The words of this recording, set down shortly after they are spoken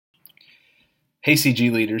Hey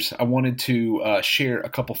CG leaders, I wanted to share a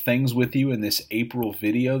couple things with you in this April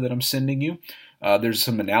video that I'm sending you. There's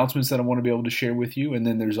some announcements that I want to be able to share with you, and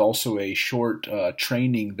then there's also a short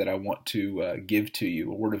training that I want to give to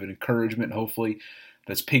you, a word of encouragement, hopefully,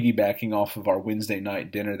 that's piggybacking off of our Wednesday night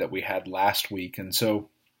dinner that we had last week. And so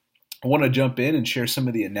I want to jump in and share some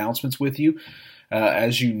of the announcements with you.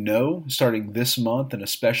 As you know, starting this month, and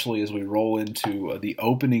especially as we roll into the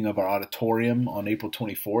opening of our auditorium on April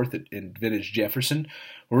 24th in Vintage Jefferson,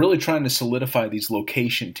 we're really trying to solidify these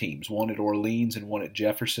location teams, one at Orleans and one at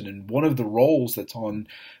Jefferson. And one of the roles that's on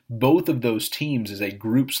both of those teams is a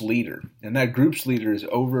groups leader. And that groups leader is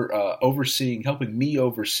helping me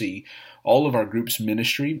oversee all of our groups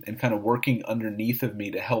ministry and kind of working underneath of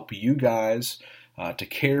me to help you guys, to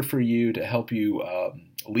care for you, to help you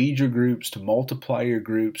lead your groups, to multiply your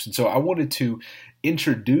groups. And so I wanted to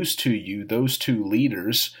introduce to you those two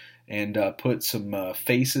leaders and put some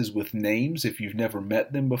faces with names if you've never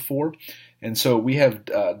met them before. And so we have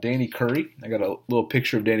Danny Curry. I got a little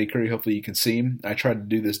picture of Danny Curry. Hopefully you can see him. I tried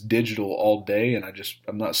to do this digital all day, and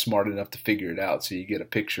I'm not smart enough to figure it out, so you get a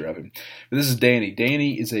picture of him. But this is Danny.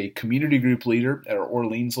 Danny is a community group leader at our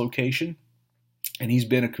Orleans location. And he's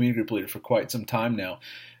been a community group leader for quite some time now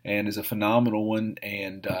and is a phenomenal one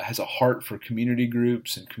and has a heart for community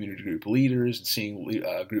groups and community group leaders and seeing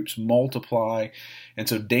groups multiply. And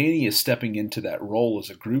so Danny is stepping into that role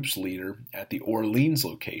as a groups leader at the Orleans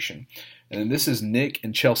location. And then this is Nick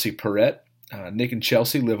and Chelsea Perrette. Nick and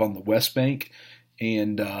Chelsea live on the West Bank,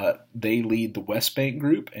 and they lead the West Bank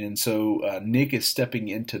group. And so Nick is stepping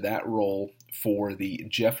into that role for the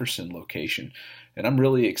Jefferson location. And I'm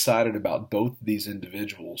really excited about both of these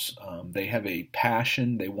individuals. They have a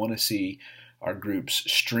passion. They want to see our groups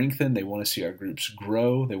strengthen. They want to see our groups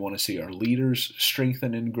grow. They want to see our leaders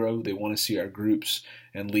strengthen and grow. They want to see our groups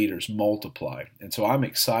and leaders multiply. And so I'm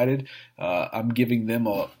excited. I'm giving them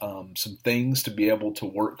some things to be able to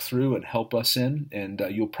work through and help us in. And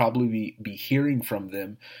you'll probably be hearing from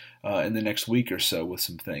them in the next week or so with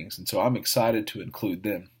some things. And so I'm excited to include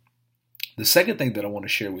them. The second thing that I want to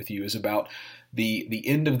share with you is about the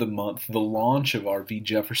end of the month, the launch of our V.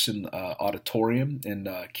 Jefferson auditorium and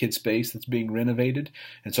kid space that's being renovated.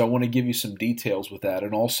 And so I want to give you some details with that,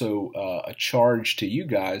 and also a charge to you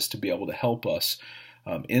guys to be able to help us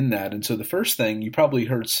in that. And so the first thing, you probably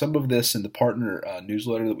heard some of this in the partner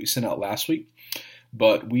newsletter that we sent out last week,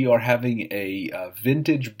 but we are having a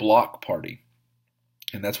vintage block party.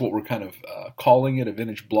 And that's what we're kind of calling it, a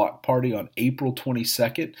vintage block party on April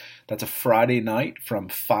 22nd. That's a Friday night from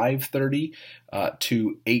 5:30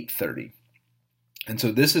 to 8:30. And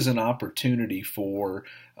so this is an opportunity for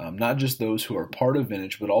not just those who are part of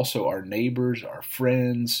Vintage, but also our neighbors, our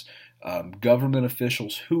friends, government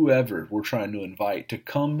officials, whoever we're trying to invite to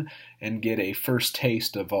come and get a first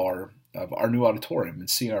taste of our new auditorium and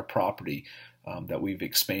see our property that we've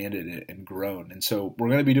expanded and grown. And so we're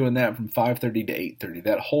going to be doing that from 5:30 to 8:30.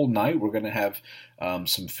 That whole night we're going to have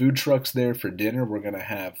some food trucks there for dinner. We're going to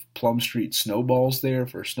have Plum Street snowballs there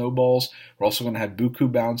for snowballs. We're also going to have Buku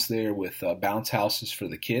Bounce there with bounce houses for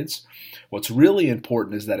the kids. What's really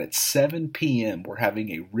important is that at 7 p.m. we're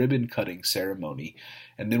having a ribbon cutting ceremony.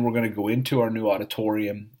 And then we're going to go into our new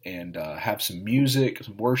auditorium and have some music,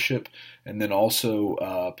 some worship, and then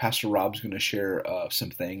also Pastor Rob's going to share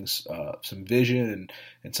some things, some vision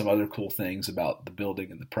and some other cool things about the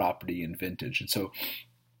building and the property and Vintage. And so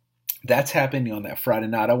that's happening on that Friday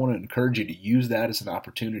night. I want to encourage you to use that as an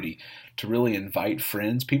opportunity to really invite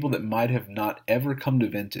friends, people that might have not ever come to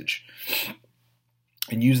Vintage,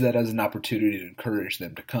 and use that as an opportunity to encourage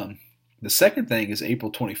them to come. The second thing is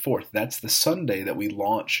April 24th. That's the Sunday that we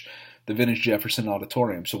launch the Vintage Jefferson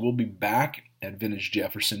Auditorium. So we'll be back at Vintage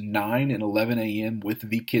Jefferson 9 and 11 a.m. with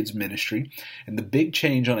V Kids Ministry. And the big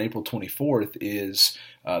change on April 24th is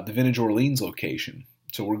the Vintage Orleans location.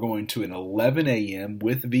 So we're going to an 11 a.m.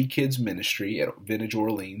 with V Kids Ministry at Vintage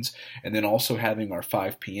Orleans, and then also having our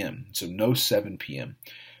 5 p.m. So no 7 p.m.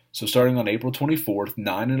 So starting on April 24th,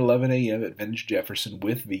 9 and 11 a.m. at Vintage Jefferson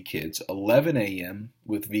with V Kids, 11 a.m.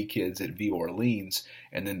 with V Kids at V Orleans,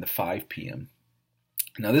 and then the 5 p.m.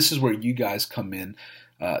 Now this is where you guys come in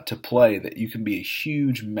to play, that you can be a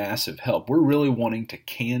huge, massive help. We're really wanting to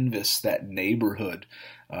canvas that neighborhood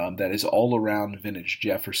that is all around Vintage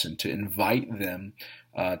Jefferson, to invite them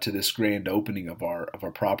to this grand opening of our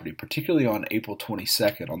property, particularly on April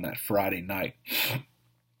 22nd on that Friday night.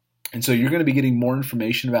 And so you're going to be getting more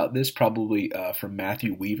information about this probably from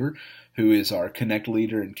Matthew Weaver, who is our Connect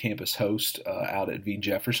leader and campus host out at V.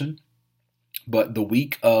 Jefferson. But the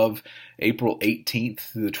week of April 18th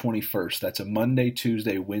through the 21st, that's a Monday,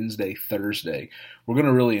 Tuesday, Wednesday, Thursday, we're going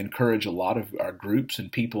to really encourage a lot of our groups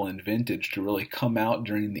and people in Vintage to really come out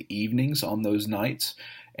during the evenings on those nights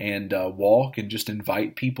and walk and just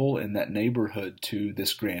invite people in that neighborhood to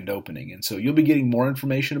this grand opening. And so you'll be getting more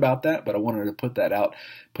information about that, but I wanted to put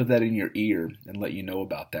that in your ear and let you know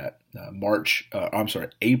about that.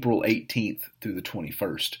 April 18th through the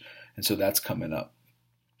 21st. And so that's coming up.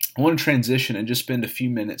 I want to transition and just spend a few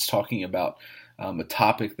minutes talking about a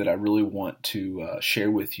topic that I really want to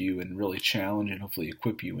share with you and really challenge and hopefully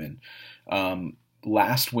equip you in.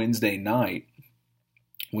 Last Wednesday night,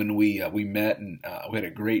 when we met and we had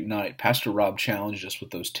a great night, Pastor Rob challenged us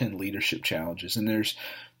with those 10 leadership challenges. And there's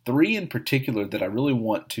 3 in particular that I really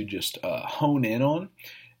want to just hone in on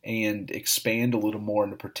and expand a little more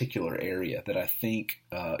in a particular area that I think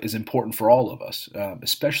is important for all of us,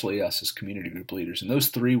 especially us as community group leaders. And those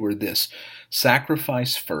 3 were this: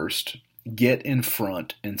 sacrifice first, get in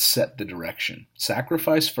front, and set the direction.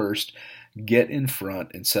 Sacrifice first, get in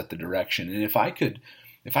front, and set the direction. And if I could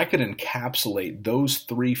encapsulate those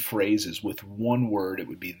 3 phrases with one word, it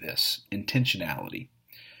would be this: intentionality.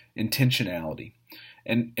 Intentionality.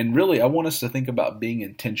 And really, I want us to think about being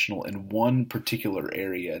intentional in one particular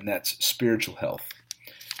area, and that's spiritual health.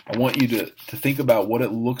 I want you to think about what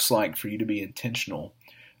it looks like for you to be intentional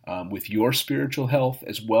with your spiritual health,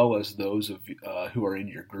 as well as those of who are in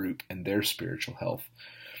your group and their spiritual health.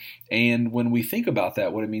 And when we think about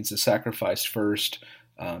that, what it means to sacrifice first,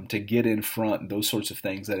 to get in front, and those sorts of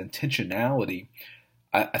things, that intentionality,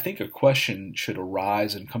 I think a question should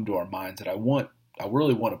arise and come to our minds that I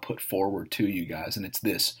really want to put forward to you guys, and it's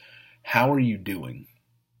this: how are you doing?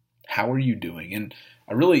 How are you doing? And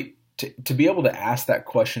I really, to be able to ask that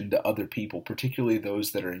question to other people, particularly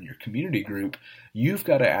those that are in your community group, you've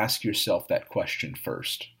got to ask yourself that question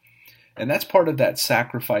first. And that's part of that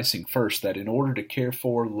sacrificing first, that in order to care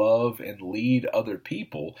for, love, and lead other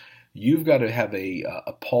people, you've got to have a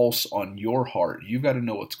pulse on your heart. You've got to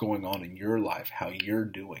know what's going on in your life, how you're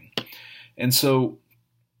doing. And so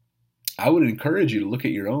I would encourage you to look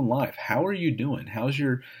at your own life. How are you doing? How's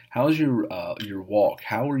your walk?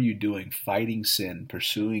 How are you doing fighting sin,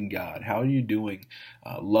 pursuing God? How are you doing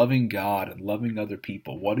loving God and loving other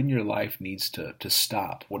people? What in your life needs to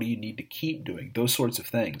stop? What do you need to keep doing? Those sorts of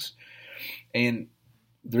things. And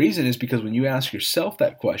the reason is because when you ask yourself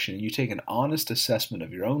that question and you take an honest assessment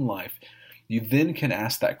of your own life, you then can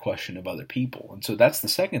ask that question of other people. And so that's the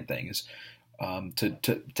second thing, is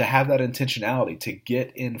to have that intentionality, to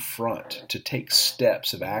get in front, to take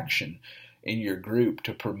steps of action in your group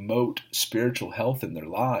to promote spiritual health in their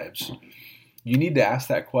lives. You need to ask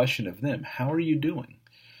that question of them: how are you doing?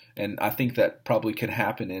 And I think that probably can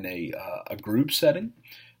happen in a group setting,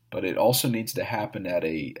 but it also needs to happen at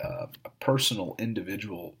a personal,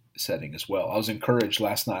 individual setting as well. I was encouraged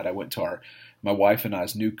last night. I went to my wife and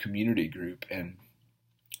I's new community group, and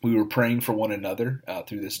we were praying for one another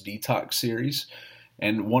through this detox series,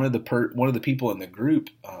 and one of the people in the group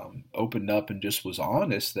opened up and just was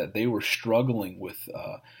honest that they were struggling with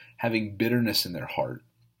having bitterness in their heart.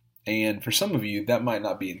 And for some of you, that might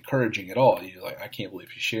not be encouraging at all. You're like, I can't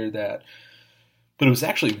believe you shared that. But it was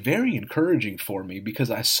actually very encouraging for me,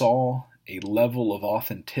 because I saw a level of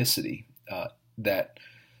authenticity that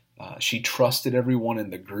she trusted everyone in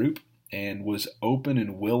the group and was open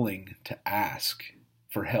and willing to ask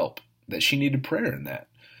for help, that she needed prayer in that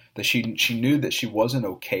she knew that she wasn't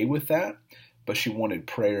okay with that, but she wanted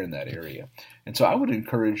prayer in that area. And so I would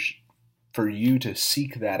encourage for you to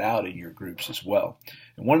seek that out in your groups as well.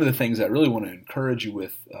 And one of the things I really want to encourage you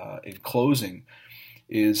with in closing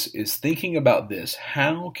is thinking about this: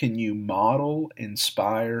 how can you model,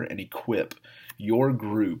 inspire, and equip your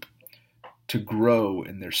group to grow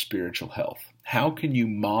in their spiritual health? How can you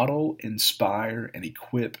model, inspire, and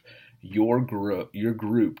equip your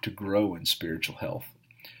group to grow in spiritual health?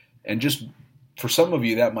 And just for some of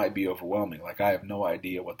you, that might be overwhelming. Like, I have no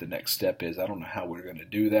idea what the next step is. I don't know how we're going to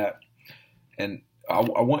do that. And I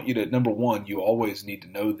want you to, number one, you always need to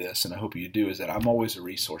know this, and I hope you do, is that I'm always a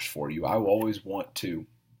resource for you. I will always want to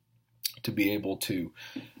be able to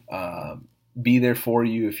be there for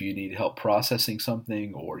you if you need help processing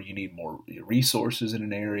something, or you need more resources in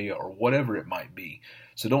an area, or whatever it might be.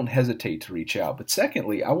 So don't hesitate to reach out. But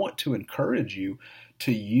secondly, I want to encourage you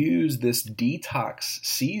to use this detox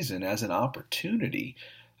season as an opportunity,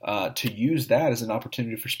 to use that as an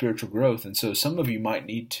opportunity for spiritual growth. And so some of you might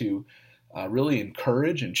need to really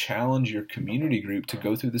encourage and challenge your community group to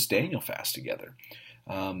go through this Daniel fast together.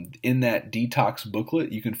 In that detox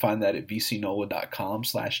booklet, you can find that at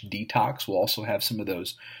vcnola.com/detox. We'll also have some of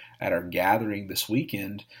those at our gathering this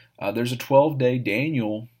weekend, there's a 12-day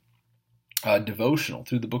Daniel devotional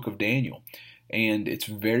through the book of Daniel. And it's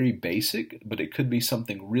very basic, but it could be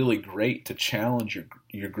something really great to challenge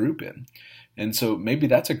your group in. And so maybe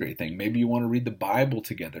that's a great thing. Maybe you want to read the Bible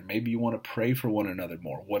together. Maybe you want to pray for one another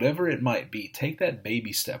more. Whatever it might be, take that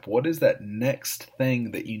baby step. What is that next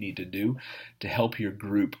thing that you need to do to help your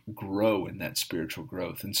group grow in that spiritual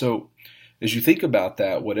growth? And so as you think about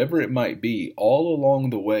that, whatever it might be, all along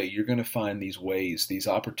the way, you're going to find these ways, these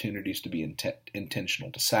opportunities to be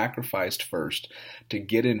intentional, to sacrifice first, to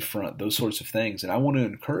get in front, those sorts of things. And I want to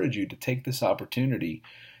encourage you to take this opportunity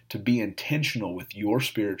to be intentional with your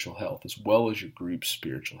spiritual health as well as your group's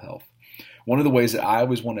spiritual health. One of the ways that I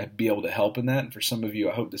always want to be able to help in that, and for some of you,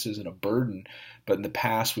 I hope this isn't a burden, but in the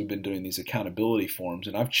past we've been doing these accountability forms,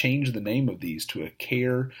 and I've changed the name of these to a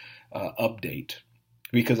care update,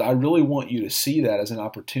 because I really want you to see that as an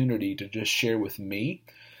opportunity to just share with me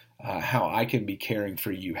how I can be caring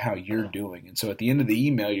for you, how you're doing. And so at the end of the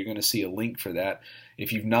email, you're going to see a link for that.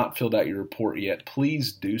 If you've not filled out your report yet,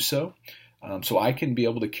 please do so. So I can be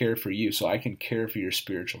able to care for you, so I can care for your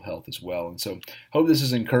spiritual health as well. And so hope this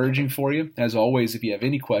is encouraging for you. As always, if you have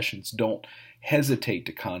any questions, don't hesitate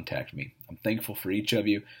to contact me. I'm thankful for each of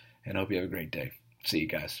you, and I hope you have a great day. See you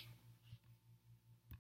guys.